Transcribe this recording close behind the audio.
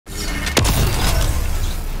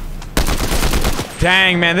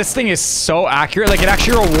Dang, man, this thing is so accurate. Like, it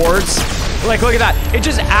actually rewards. Like, look at that. It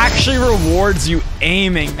just actually rewards you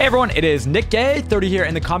aiming. Hey, everyone, it is Nick30 here,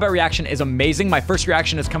 and the combat reaction is amazing. My first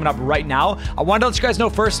reaction is coming up right now. I wanted to let you guys know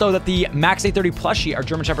first, though, that the Max A30 plushie, our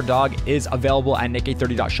German Shepherd dog, is available at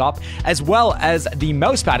nick830.shop, as well as the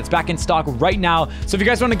mouse pad. It's back in stock right now. So if you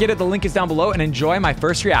guys want to get it, the link is down below, and enjoy my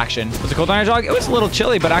first reaction. Was it cold on your dog? It was a little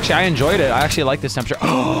chilly, but actually, I enjoyed it. I actually like this temperature.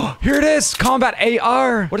 Oh, here it is. Combat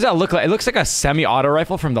AR. What does that look like? It looks like a semi-auto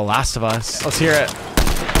rifle from The Last of Us. Let's hear it.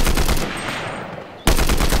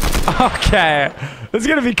 Okay, this is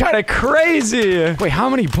gonna be kind of crazy. Wait, how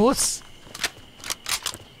many bullets?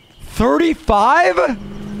 35?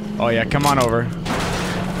 Oh yeah, come on over.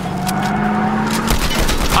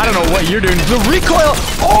 I don't know what you're doing. The recoil.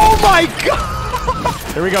 Oh my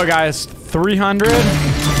god. Here we go, guys. 300,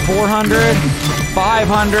 400,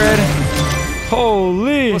 500.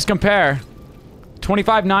 Holy. Let's compare.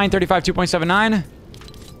 25, 9, 35, 2.79.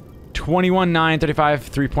 21, 9, 35,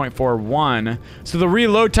 3.41. So the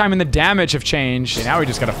reload time and the damage have changed. Okay, now we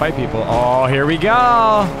just gotta fight people. Oh, here we go.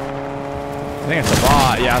 I think it's a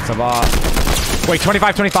bot. Yeah, it's a bot. Wait,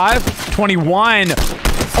 25, 25? 21.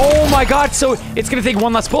 Oh my god, so it's gonna take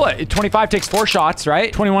one less bullet. 25 takes 4 shots,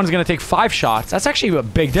 right? 21 is gonna take 5 shots. That's actually a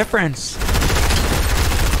big difference.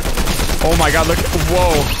 Oh my god, look.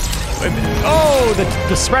 Whoa. Oh,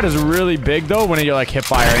 the spread is really big, though, when you're, like, hip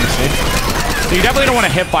firing, see? So you definitely don't want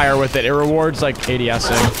to hip fire with it. It rewards like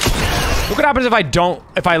ADSing. Look what happens if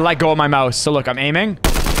I let go of my mouse. So look, I'm aiming.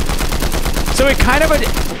 So it kind of,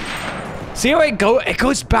 see how it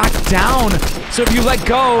goes back down. So if you let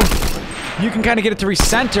go, you can kind of get it to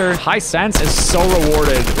recenter. High sense is so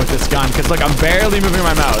rewarded with this gun because like I'm barely moving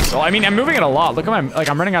my mouse. Well, I mean, I'm moving it a lot. Look at my, like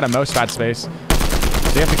I'm running out of mouse pad space.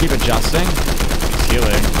 So you have to keep adjusting. He's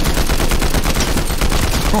healing.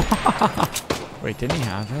 Wait, didn't he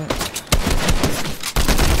have it?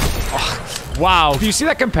 Oh, wow. Do you see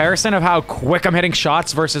that comparison of how quick I'm hitting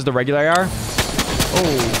shots versus the regular AR?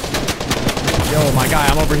 Oh. Yo, my guy,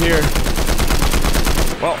 I'm over here.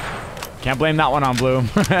 Well, can't blame that one on Bloom.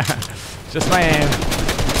 Just my aim.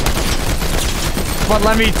 But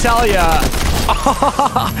let me tell ya.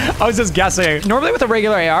 I was just guessing. Normally with a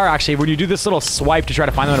regular AR, actually, when you do this little swipe to try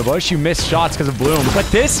to find them in a bush, you miss shots because of Bloom. But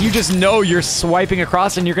this, you just know you're swiping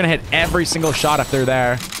across and you're going to hit every single shot if they're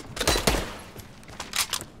there.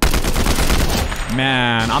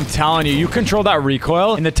 Man, I'm telling you, you control that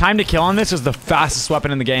recoil, and the time to kill on this is the fastest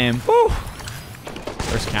weapon in the game. Woo!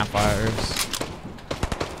 There's campfires.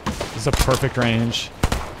 This is a perfect range.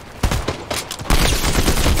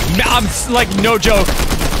 I'm like, no joke.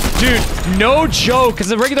 Dude, no joke, because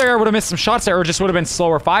the regular AR would have missed some shots there, or just would have been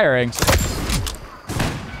slower firing.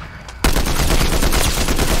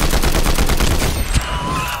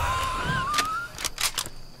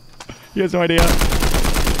 He has no idea.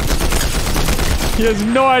 He has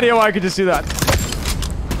no idea why I could just do that.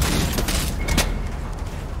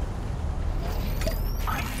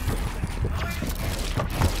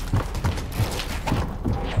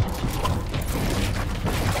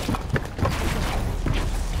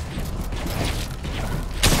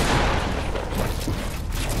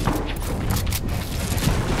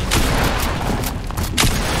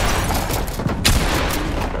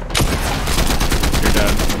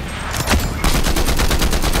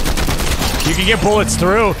 You can get bullets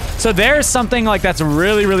through. So there's something like that's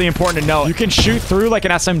really, really important to know. You can shoot through like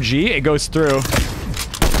an SMG. It goes through.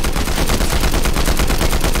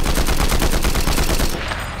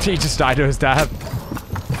 He just died to his dad.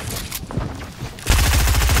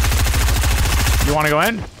 You want to go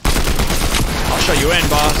in? I'll show you in,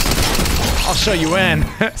 boss. I'll show you in.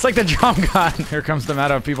 It's like the drum gun. Here comes the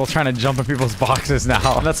meta of people trying to jump in people's boxes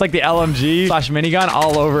now. That's like the LMG / minigun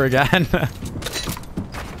all over again.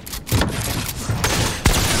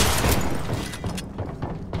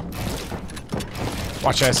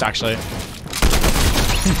 Watch this, actually.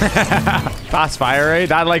 Fast fire rate.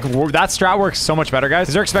 That strat works so much better, guys.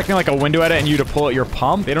 Because they're expecting like a window edit and you to pull at your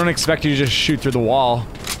pump. They don't expect you to just shoot through the wall.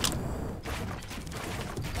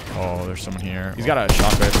 Oh, there's someone here. He's got a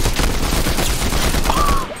shotgun.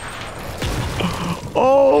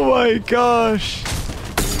 Oh my gosh.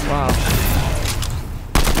 Wow.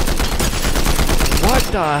 What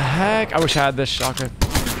the heck? I wish I had this shotgun.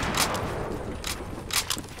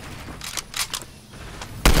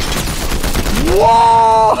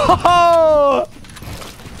 Whoa!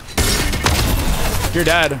 You're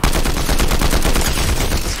dead.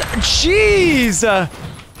 Jeez!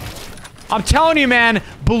 I'm telling you, man,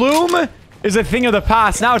 Bloom is a thing of the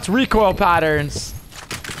past. Now it's recoil patterns.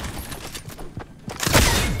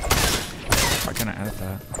 Why can't I edit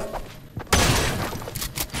that?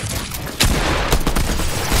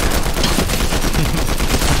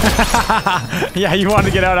 Yeah, you want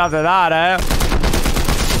to get out after that, eh?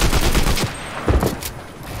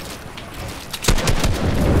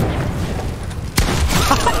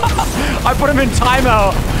 I put him in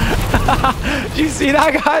timeout. Do you see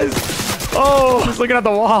that, guys? Oh, I was looking at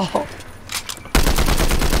the wall.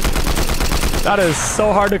 That is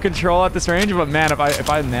so hard to control at this range, but man, if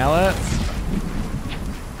I nail it.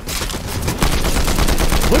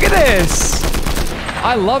 Look at this.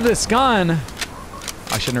 I love this gun.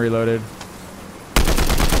 I shouldn't have reloaded.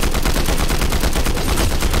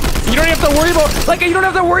 You don't have to worry about, like, you don't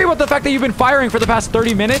have to worry about the fact that you've been firing for the past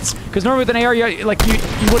 30 minutes. Because normally with an AR, you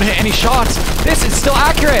wouldn't hit any shots. This is still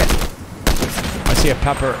accurate. I see a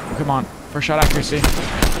pepper. Come on, first shot accuracy.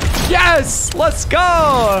 Yes, let's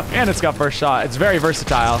go. And it's got first shot. It's very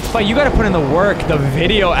versatile. But you got to put in the work, the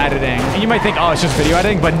video editing. And you might think, oh, it's just video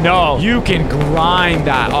editing. But no, you can grind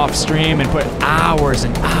that off stream and put hours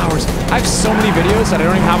and hours. I have so many videos that I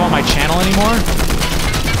don't even have on my channel anymore.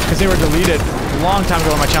 Because they were deleted a long time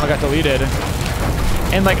ago when my channel got deleted.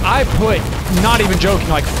 And like I put, not even joking,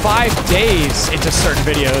 like 5 days into certain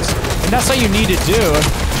videos. And that's what you need to do.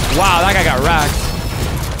 Wow, that guy got wrecked.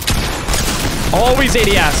 Always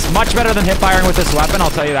ADS. Much better than hip firing with this weapon, I'll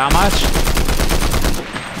tell you that much.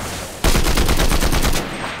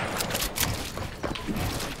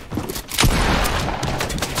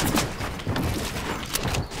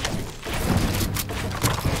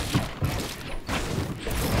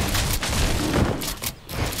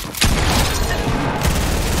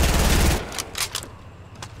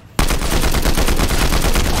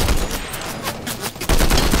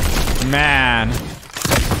 Man.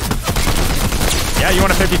 Yeah, you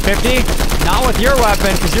want a 50-50? Not with your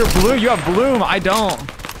weapon, because you're blue. You have bloom. I don't.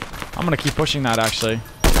 I'm going to keep pushing that, actually.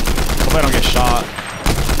 Hope I don't get shot.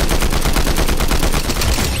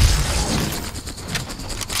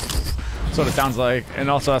 That's what it sounds like. And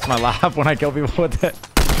also, that's my laugh when I kill people with it.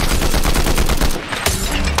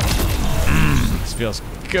 This feels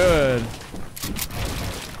good.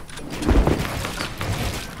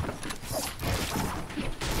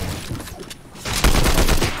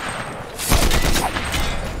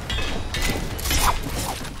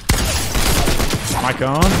 My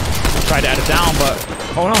gun. Tried to add it down, but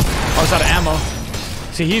oh no, I was out of ammo.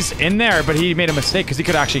 See, he's in there, but he made a mistake because he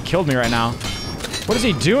could have actually killed me right now. What is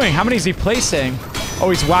he doing? How many is he placing?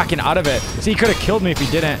 Oh, he's whacking out of it. See, he could have killed me if he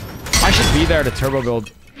didn't. I should be there to turbo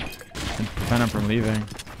build and prevent him from leaving.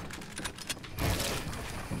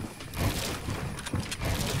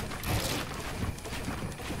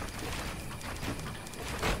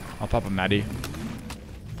 I'll pop a Medi.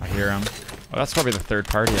 I hear him. Oh, that's probably the third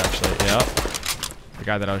party, actually. Yep. The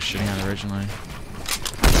guy that I was shooting at originally.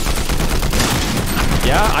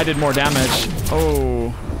 Yeah, I did more damage.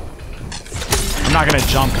 Oh. I'm not gonna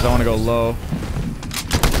jump because I want to go low.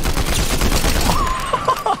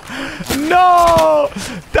 No!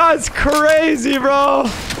 That's crazy, bro!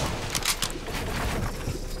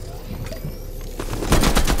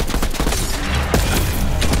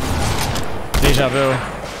 Deja vu.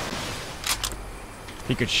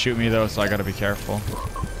 He could shoot me though, so I gotta be careful.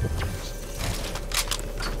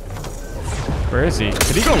 Where is he?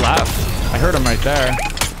 Did he go left? I heard him right there.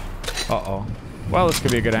 Uh-oh. Well, this could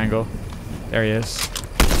be a good angle. There he is.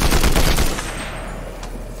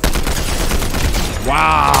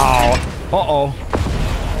 Wow! Uh-oh.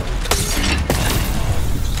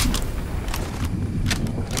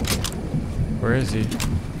 Where is he?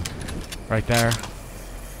 Right there.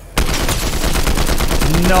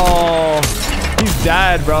 No! He's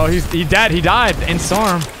dead, bro. He's dead. He died in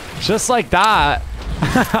storm. Just like that.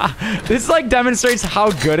 This like demonstrates how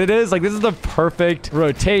good it is. Like this is the perfect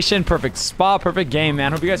rotation, perfect spot, perfect game,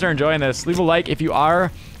 man. Hope you guys are enjoying this. Leave a like if you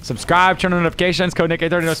are. Subscribe, turn on notifications. Code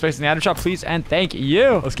Nick830, no space in the item shop, please, and thank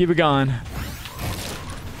you. Let's keep it going.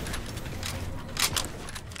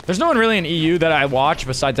 There's no one really in EU that I watch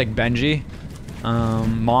besides like Benji,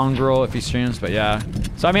 Mongrel if he streams, but yeah.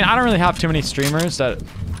 So I mean, I don't really have too many streamers that.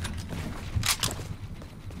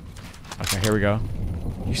 Okay, here we go.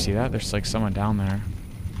 You see that? There's like someone down there.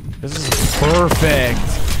 This is perfect.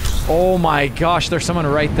 Oh my gosh, there's someone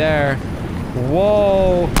right there.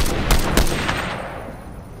 Whoa.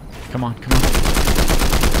 Come on, come on.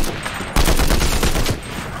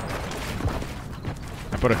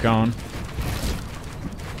 I put a cone.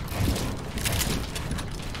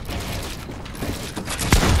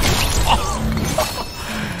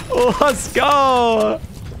 Oh. Let's go.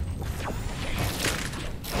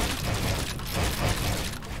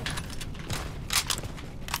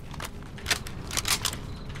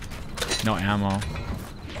 No ammo.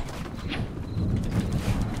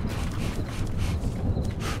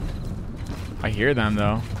 I hear them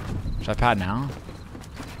though. Should I pad now? I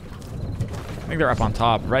think they're up on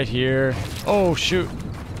top. Right here. Oh, shoot.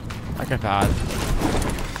 I can pad.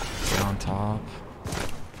 Get on top.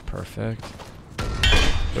 Perfect.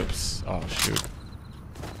 Oops. Oh, shoot.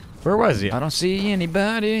 Where was he? I don't see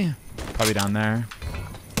anybody. Probably down there.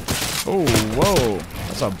 Oh, whoa.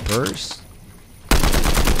 That's a burst.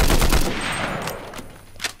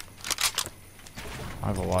 I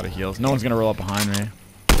have a lot of heals. No one's going to roll up behind me.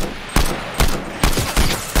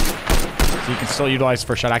 So you can still utilize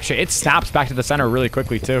first shot. Actually, it snaps back to the center really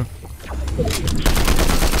quickly, too.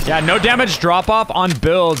 Yeah, no damage drop off on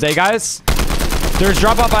builds, eh, guys? There's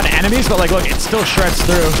drop off on enemies, but, like, look, it still shreds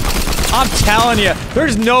through. I'm telling you,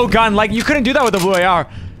 there's no gun. Like, you couldn't do that with the blue AR.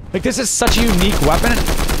 Like, this is such a unique weapon.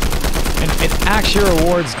 And it actually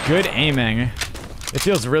rewards good aiming. It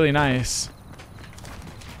feels really nice.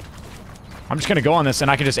 I'm just gonna go on this and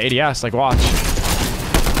I can just ADS, like, watch.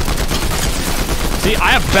 See,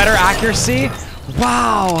 I have better accuracy.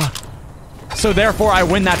 Wow. So therefore, I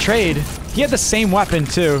win that trade. He had the same weapon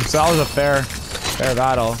too, so that was a fair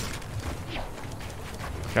battle.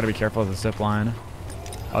 Gotta be careful with the zip line.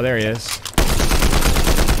 Oh, there he is.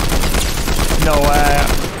 No way.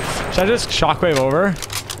 Should I just shockwave over?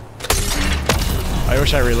 I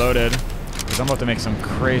wish I reloaded, because I'm about to make some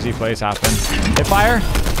crazy plays happen. Hit fire.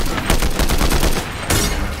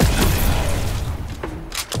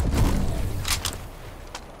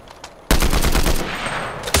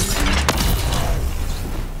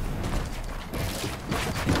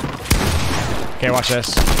 Okay, watch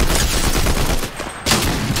this.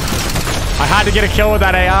 I had to get a kill with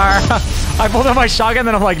that AR. I pulled out my shotgun,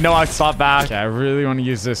 then I'm like, no, I stopped back. Okay, I really want to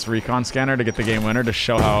use this recon scanner to get the game winner to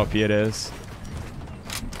show how OP it is.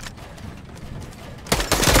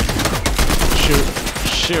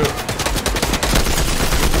 Shoot.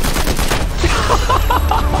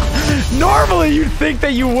 Normally, you'd think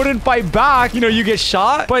that you wouldn't fight back. You know, you get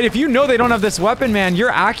shot. But if you know they don't have this weapon, man, your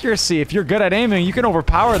accuracy, if you're good at aiming, you can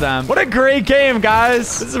overpower them. What a great game,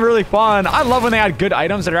 guys. This is really fun. I love when they add good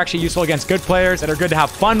items that are actually useful against good players, that are good to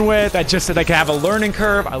have fun with, that just so they can have a learning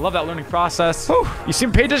curve. I love that learning process. Whew. You see,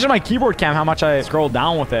 pay attention to my keyboard cam, how much I scroll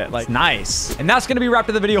down with it. Like, nice. And that's going to be wrapped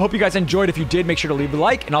up the video. Hope you guys enjoyed. If you did, make sure to leave a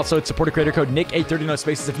like. And also, support a creator code Nick830, no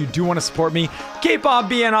spaces, if you do want to support me. Keep on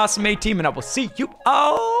being awesome, mate team, and I will see you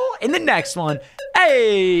all in the next one.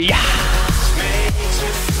 Hey!